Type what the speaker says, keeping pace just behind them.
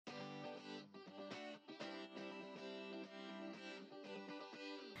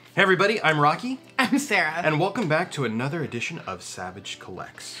Hey everybody, I'm Rocky. I'm Sarah. And welcome back to another edition of Savage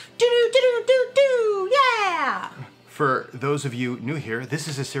Collects. Do-do-do-do-do, yeah! For those of you new here, this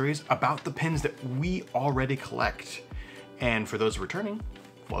is a series about the pins that we already collect. And for those returning,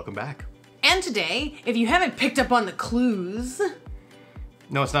 welcome back. And today, if you haven't picked up on the clues...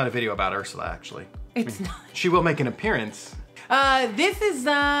 No, it's not a video about Ursula, actually. It's not. She will make an appearance. This is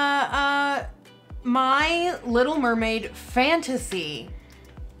my Little Mermaid fantasy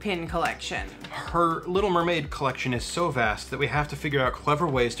pin collection. Her Little Mermaid collection is so vast that we have to figure out clever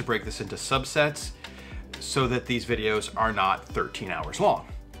ways to break this into subsets so that these videos are not 13 hours long.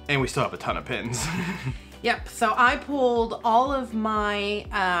 And we still have a ton of pins. Yep, so I pulled all of my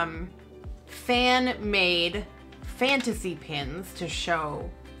fan-made fantasy pins to show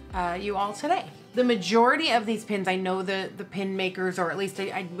you all today. The majority of these pins, I know the pin makers, or at least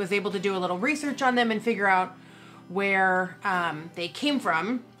I was able to do a little research on them and figure out where they came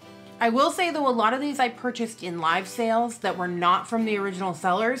from. I will say though, a lot of these I purchased in live sales that were not from the original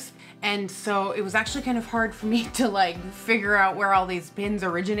sellers. And so it was actually kind of hard for me to like figure out where all these pins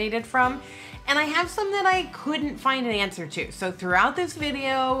originated from. And I have some that I couldn't find an answer to. So throughout this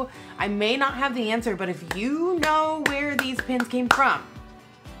video, I may not have the answer, but if you know where these pins came from,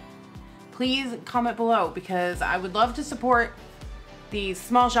 please comment below, because I would love to support these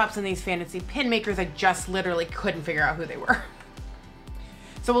small shops and these fantasy pin makers. I just literally couldn't figure out who they were.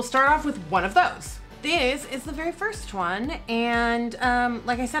 So we'll start off with one of those. This is the very first one, and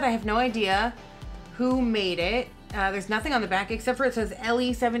like I said, I have no idea who made it. There's nothing on the back except for it says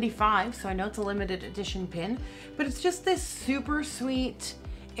LE75, so I know it's a limited edition pin, but it's just this super sweet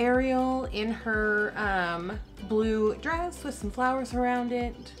Ariel in her blue dress with some flowers around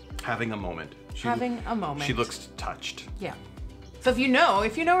it. Having a moment. Having a moment. She looks touched. Yeah. So if you know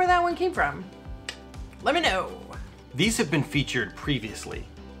where that one came from, let me know. These have been featured previously,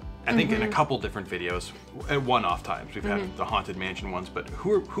 I think in a couple different videos, at one-off times. We've had the Haunted Mansion ones, but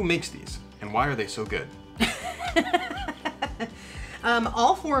who makes these and why are they so good?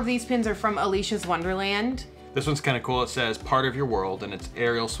 All four of these pins are from Alicia's Wonderland. This one's kind of cool. It says part of your world, and it's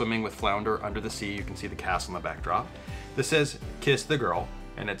Ariel swimming with Flounder under the sea. You can see the castle in the backdrop. This says kiss the girl,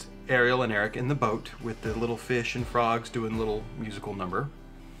 and it's Ariel and Eric in the boat with the little fish and frogs doing a little musical number.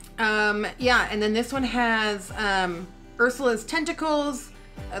 Yeah, and then this one has Ursula's tentacles,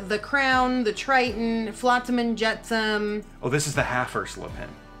 the crown, the Triton, Flotsam and Jetsam. Oh, this is the half Ursula pin.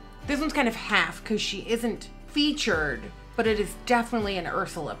 This one's kind of half because she isn't featured, but it is definitely an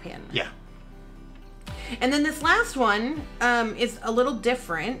Ursula pin. Yeah. And then this last one is a little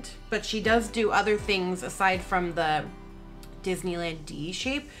different, but she does do other things aside from the Disneyland D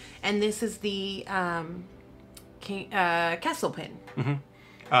shape. And this is the castle pin.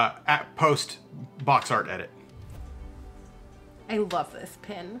 At post box art edit. I love this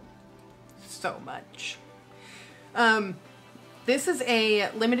pin so much. This is a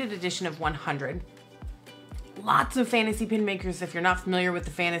limited edition of 100. Lots of fantasy pin makers, if you're not familiar with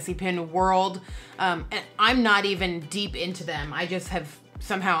the fantasy pin world. And I'm not even deep into them. I just have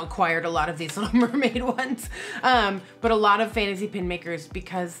somehow acquired a lot of these Little Mermaid ones. But a lot of fantasy pin makers,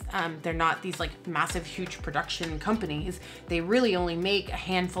 because they're not these like massive, huge production companies, they really only make a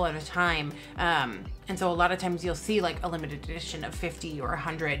handful at a time. And so a lot of times you'll see like a limited edition of 50 or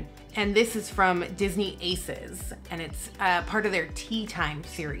 100. And this is from Disney Aces, and it's part of their Tea Time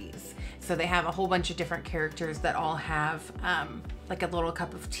series. So they have a whole bunch of different characters that all have like a little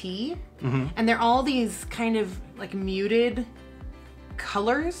cup of tea. And they're all these kind of like muted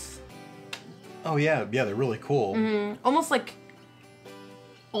colors. Oh yeah, they're really cool.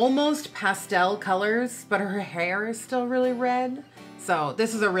 Almost pastel colors, but her hair is still really red. So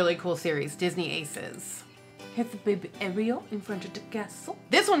this is a really cool series, Disney Aces. Here's the baby Ariel in front of the castle.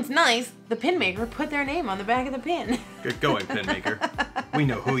 This one's nice. The pin maker put their name on the back of the pin. Good going, pin maker. We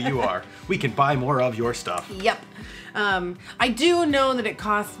know who you are. We can buy more of your stuff. Yep. I do know that it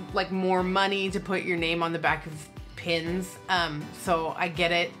costs like more money to put your name on the back of pins. So I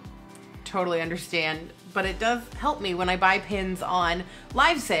get it. Totally understand. But it does help me when I buy pins on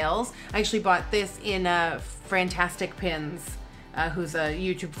live sales. I actually bought this in Fantastic Pins, who's a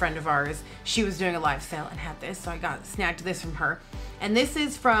YouTube friend of ours. She was doing a live sale and had this, so I snagged this from her. And this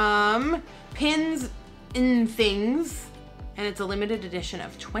is from Pins in Things, and it's a limited edition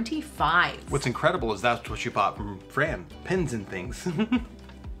of 25. What's incredible is that's what you bought from Fran, Pins and Things.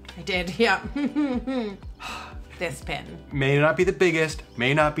 I did, yeah. This pin. May not be the biggest,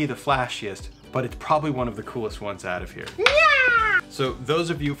 may not be the flashiest, but it's probably one of the coolest ones out of here. Yeah! So those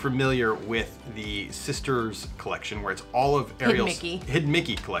of you familiar with the Sisters collection, where it's all of Ariel's Hidden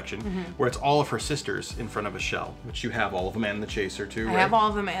Mickey collection, where it's all of her sisters in front of a shell, which you have all of them and the Chaser too, right? I have all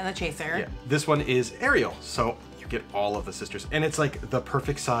of them and the Chaser. Yeah. This one is Ariel, so you get all of the sisters. And it's like the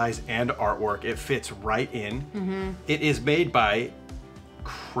perfect size and artwork. It fits right in. It is made by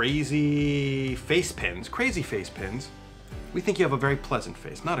Crazy Face Pins. We think you have a very pleasant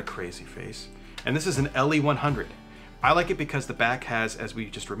face, not a crazy face. And this is an LE100. I like it because the back has, as we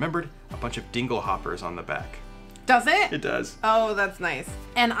just remembered, a bunch of dingle hoppers on the back. Does it? It does. Oh, that's nice.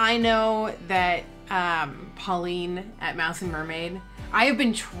 And I know that Pauline at Mouse and Mermaid, I have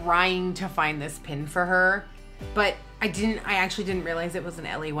been trying to find this pin for her, but I actually didn't realize it was an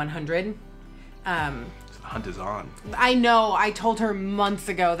LE100. The hunt is on. I know. I told her months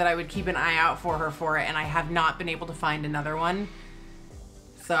ago that I would keep an eye out for her for it, and I have not been able to find another one.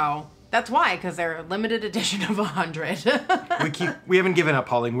 So that's why, because they're a limited edition of 100. We haven't given up,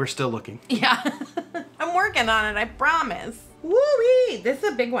 Pauline. We're still looking. Yeah. I'm working on it, I promise. Woo-wee! This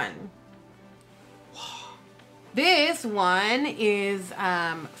is a big one. This one is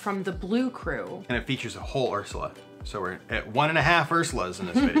from the Blue Crew. And it features a whole Ursula. So we're at 1.5 Ursulas in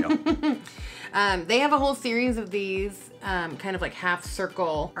this video. They have a whole series of these kind of like half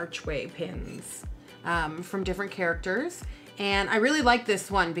circle archway pins from different characters. And I really like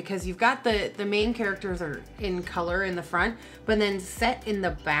this one because you've got the main characters are in color in the front, but then set in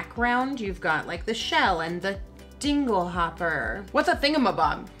the background, you've got like the shell and the dingle hopper. What's a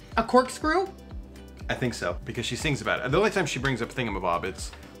thingamabob? A corkscrew? I think so, because she sings about it. The only time she brings up thingamabob, it's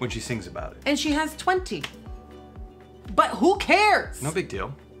when she sings about it. And she has 20. But who cares? No big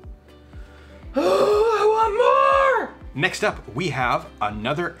deal. Oh, I want more! Next up, we have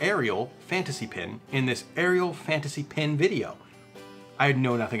another Ariel fantasy pin in this Ariel fantasy pin video. I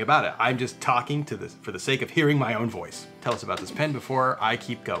know nothing about it. I'm just talking to this for the sake of hearing my own voice. Tell us about this pin before I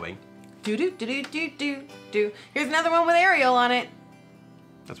keep going. Do. Here's another one with Ariel on it.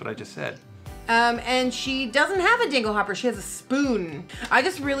 That's what I just said. And she doesn't have a dingle hopper, she has a spoon. I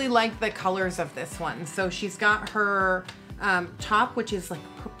just really like the colors of this one. So she's got her top, which is like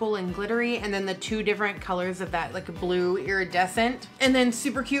purple and glittery, and then the two different colors of that, like a blue iridescent, and then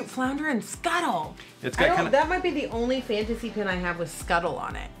super cute Flounder and Scuttle. It's got that might be the only fantasy pin I have with Scuttle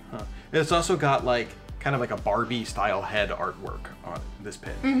on it. Huh. It's also got like kind of like a Barbie style head artwork on this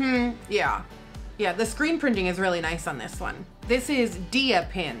pin. Yeah. Yeah, the screen printing is really nice on this one. This is Dia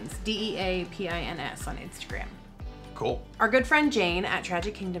Pins, DEAPINS on Instagram. Cool. Our good friend Jane at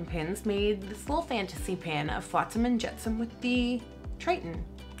Tragic Kingdom Pins made this little fantasy pin of Flotsam and Jetsam with the Triton.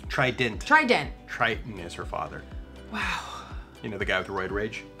 Trident. Triton is her father. Wow. You know, the guy with the roid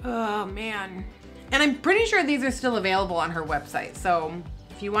rage? Oh, man. And I'm pretty sure these are still available on her website. So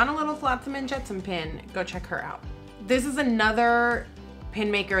if you want a little Flotsam and Jetsam pin, go check her out. This is another pin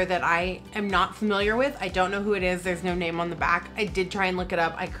maker that I am not familiar with. I don't know who it is. There's no name on the back. I did try and look it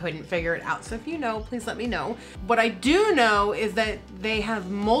up. I couldn't figure it out. So if you know, please let me know. What I do know is that they have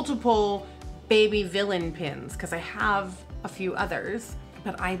multiple baby villain pins because I have a few others,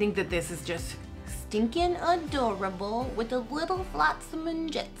 but I think that this is just stinking adorable with a little Flotsam and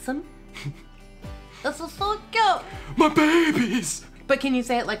Jetsam. This is so cute. My babies! But can you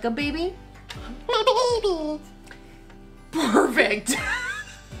say it like a baby? My babies. Perfect.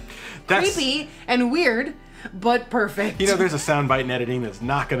 That's creepy and weird, but perfect. You know, there's a soundbite in editing that's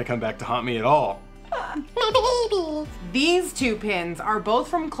not going to come back to haunt me at all. These two pins are both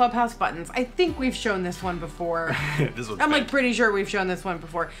from Clubhouse Buttons. I think we've shown this one before. I'm like pretty sure we've shown this one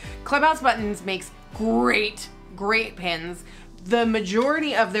before. Clubhouse Buttons makes great pins. The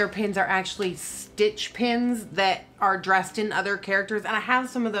majority of their pins are actually stitch pins that are dressed in other characters, and I have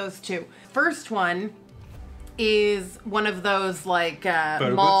some of those too. First one is one of those like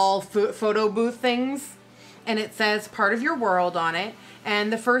mall photo booth things, and it says part of your world on it.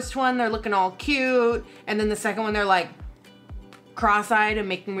 And the first one, they're looking all cute, and then the second one, they're like cross-eyed and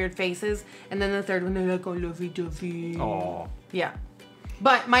making weird faces, and then the third one, they're like, oh, lovey-dovey. Oh. Yeah.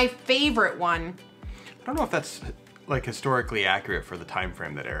 But my favorite one, I don't know if that's like historically accurate for the time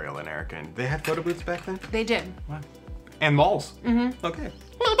frame that Ariel and Erica and they had photo booths back then. They did. Wow. And malls. Okay.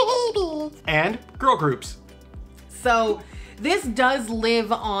 And girl groups. So this does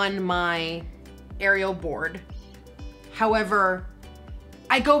live on my Ariel board. However,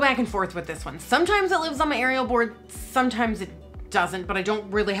 I go back and forth with this one. Sometimes it lives on my Ariel board, sometimes it doesn't, but I don't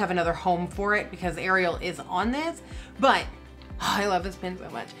really have another home for it because Ariel is on this. But I love this pin so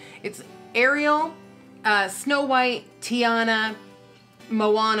much. It's Ariel, Snow White, Tiana,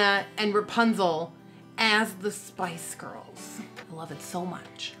 Moana, and Rapunzel as the Spice Girls. I love it so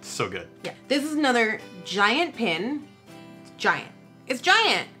much. So good. Yeah, this is another giant pin. It's giant. It's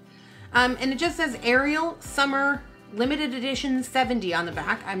giant. And it just says Ariel Summer Limited Edition 70 on the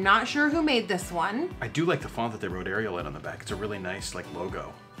back. I'm not sure who made this one. I do like the font that they wrote Ariel in on the back. It's a really nice like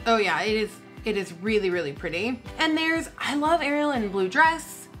logo. Oh yeah, it is really, really pretty. And I love Ariel in blue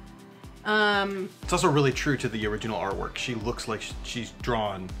dress. It's also really true to the original artwork. She looks like she's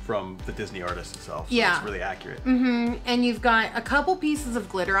drawn from the Disney artist itself. So yeah. It's really accurate. And you've got a couple pieces of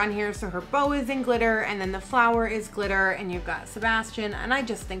glitter on here. So her bow is in glitter and then the flower is glitter and you've got Sebastian. And I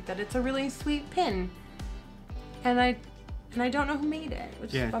just think that it's a really sweet pin. And I don't know who made it,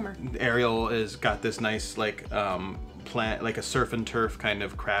 which is a bummer. Ariel has got this nice like plant, like a surf and turf kind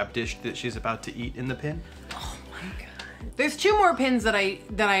of crab dish that she's about to eat in the pin. Oh my god. There's two more pins that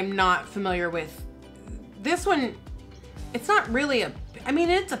I'm not familiar with. This one, it's not really I mean,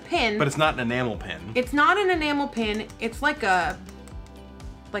 it's a pin. But it's not an enamel pin. It's not an enamel pin. It's like a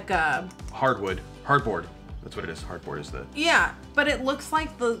hardboard. That's what it is. Hardboard is the. Yeah, but it looks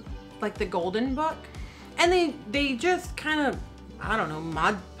like the Golden Book. And they just kind of, I don't know,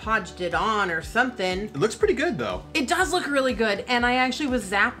 Mod Podged it on or something. It looks pretty good though. It does look really good. And I actually was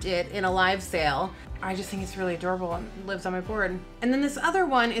zapped it in a live sale. I just think it's really adorable and lives on my board. And then this other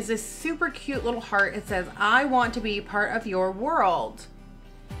one is this super cute little heart. It says, I want to be part of your world.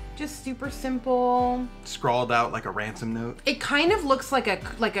 Just super simple. Scrawled out like a ransom note. It kind of looks like a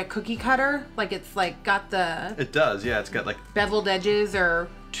cookie cutter. Like it's like got the... It does, yeah. It's got like... beveled edges or...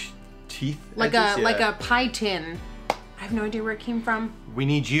 teeth like edges, like a pie tin. I have no idea where it came from. We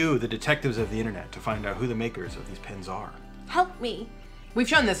need you, the detectives of the internet, to find out who the makers of these pins are. Help me. We've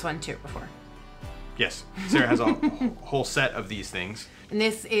shown this one too before. Yes, Sarah has a whole set of these things. And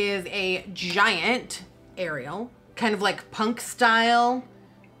this is a giant Ariel, kind of like punk style.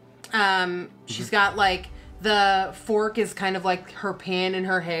 She's got like the fork is kind of like her pin in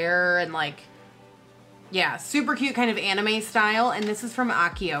her hair and like, yeah, super cute kind of anime style. And this is from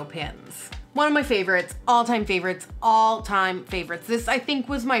Akio Pins. One of my favorites, all-time favorites, all-time favorites. This I think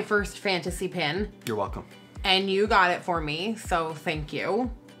was my first fantasy pin. You're welcome. And you got it for me, so thank you.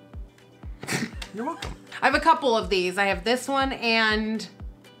 You're welcome. I have a couple of these. I have this one and...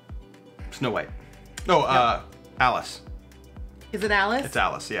 Snow White. No, Alice. Is it Alice? It's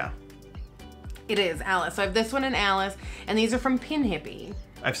Alice, yeah. It is Alice. So I have this one and Alice, and these are from Pin Hippie.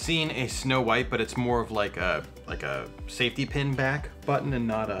 I've seen a Snow White, but it's more of like a safety pin back button and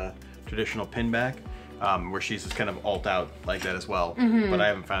not a traditional pin back, where she's just kind of alt out like that as well. But I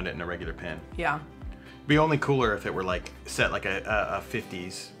haven't found it in a regular pin. Yeah. Be only cooler if it were like set like a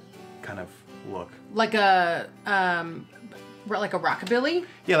 50s kind of look. Like a rockabilly?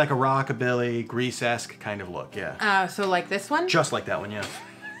 Yeah, like a rockabilly, Grease-esque kind of look, yeah. So like this one? Just like that one, yeah.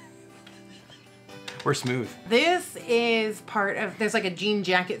 We're smooth. This is part of, there's like a jean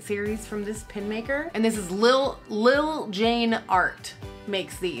jacket series from this pin maker. And this is Lil Jane Art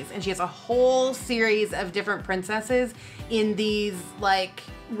makes these. And she has a whole series of different princesses in these like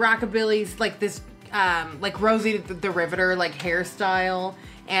rockabillys, like this, like Rosie the Riveter, like hairstyle.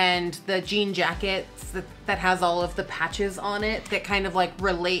 And the jean jackets that has all of the patches on it that kind of like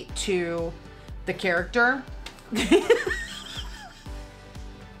relate to the character.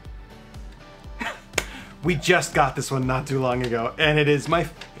 We just got this one not too long ago, and it is I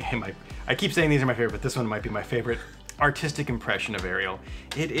keep saying these are my favorite, but this one might be my favorite artistic impression of Ariel.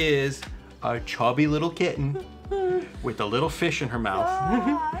 It is a chubby little kitten with a little fish in her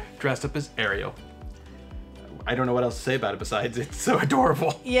mouth, dressed up as Ariel. I don't know what else to say about it besides it's so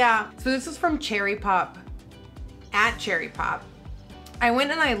adorable. Yeah. So this is from Cherry Pop, at Cherry Pop. I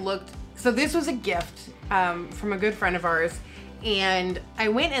went and I looked. So this was a gift from a good friend of ours. And I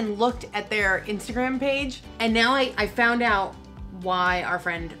went and looked at their Instagram page. And now I found out why our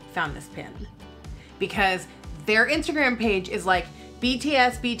friend found this pin. Because their Instagram page is like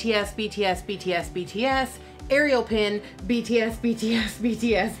BTS, BTS, BTS, BTS, BTS, Ariel pin, BTS, BTS,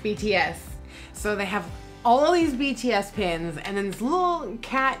 BTS, BTS. So they have all these BTS pins and then this little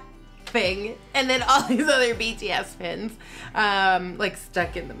cat thing and then all these other BTS pins like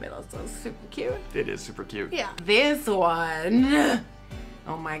stuck in the middle. So it's super cute. It is super cute. Yeah. This one,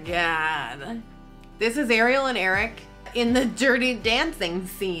 oh my god. This is Ariel and Eric in the Dirty Dancing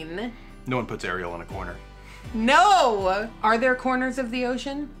scene. No one puts Ariel in a corner. No! Are there corners of the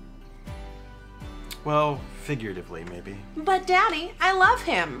ocean? Well, figuratively maybe. But Daddy, I love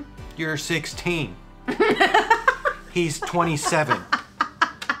him. You're 16. He's 27.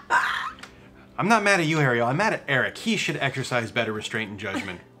 I'm not mad at you, Ariel. I'm mad at Eric. He should exercise better restraint and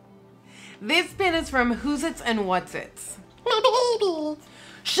judgment. This pin is from Who's Its and What's Its. My baby.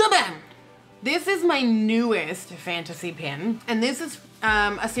 Shabam! This is my newest fantasy pin, and this is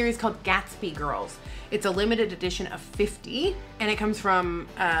a series called Gatsby Girls. It's a limited edition of 50, and it comes from,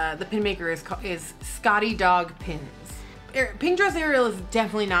 the pin maker is Scotty Dog Pins. Pink Dress Ariel is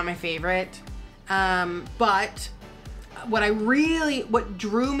definitely not my favorite, but what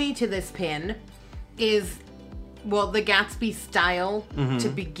drew me to this pin is, well, the Gatsby style to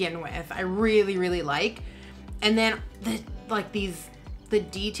begin with. I really, really like. And then the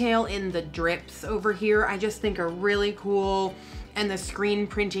detail in the drips over here, I just think are really cool. And the screen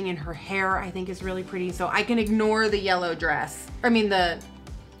printing in her hair, I think is really pretty. So I can ignore the yellow dress. You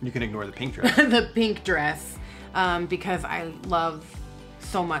can ignore the pink dress. The pink dress, because I love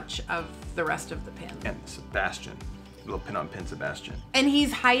so much of the rest of the pin. And Sebastian, little pin-on-pin Sebastian. And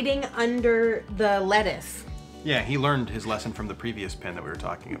he's hiding under the lettuce. Yeah, he learned his lesson from the previous pin that we were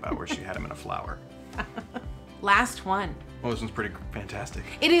talking about, where she had him in a flower. Last one. Well, this one's pretty fantastic.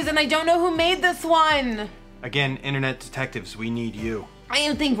 It is, and I don't know who made this one. Again, internet detectives, we need you.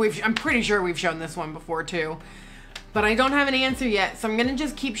 I'm pretty sure we've shown this one before too, but I don't have an answer yet, so I'm gonna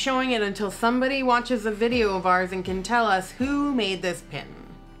just keep showing it until somebody watches a video of ours and can tell us who made this pin.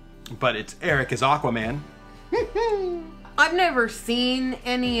 But it's Eric as Aquaman. I've never seen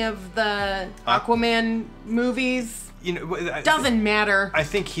any of the Aquaman movies. You know, doesn't matter. I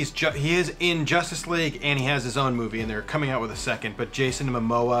think he is in Justice League, and he has his own movie, and they're coming out with a second. But Jason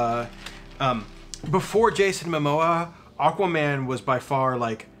Momoa, before Jason Momoa, Aquaman was by far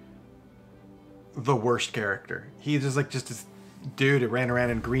like the worst character. He was just this dude who ran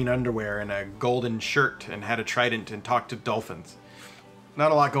around in green underwear and a golden shirt and had a trident and talked to dolphins.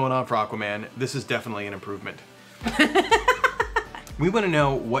 Not a lot going on for Aquaman. This is definitely an improvement. We want to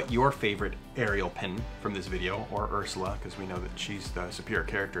know what your favorite Ariel pin from this video, or Ursula, because we know that she's the superior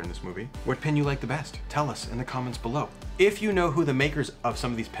character in this movie. What pin you like the best? Tell us in the comments below. If you know who the makers of some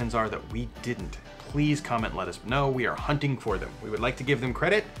of these pins are that we didn't, please comment and let us know. We are hunting for them. We would like to give them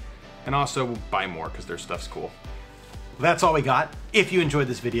credit and also buy more because their stuff's cool. That's all we got. If you enjoyed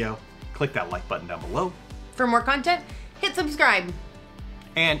this video, click that like button down below. For more content, hit subscribe.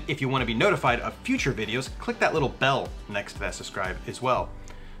 And if you want to be notified of future videos, click that little bell next to that subscribe as well.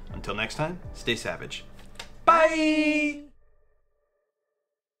 Until next time, stay savage. Bye!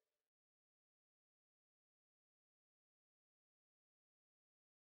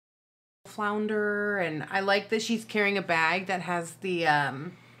 Flounder, and I like that she's carrying a bag that has the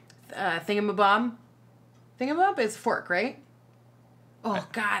thingamabob. Thingamabob is fork, right? Oh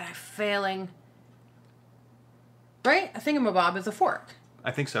God, I'm failing. Right? A thingamabob is a fork. I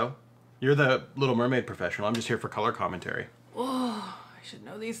think so. You're the Little Mermaid professional. I'm just here for color commentary. Oh, I should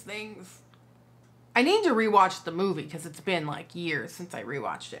know these things. I need to rewatch the movie because it's been like years since I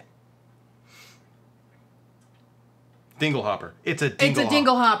rewatched it. Dinglehopper. It's a dinglehopper. It's a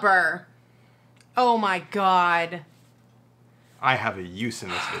dinglehopper. Oh my God. I have a use in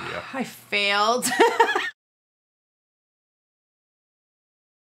this video. I failed.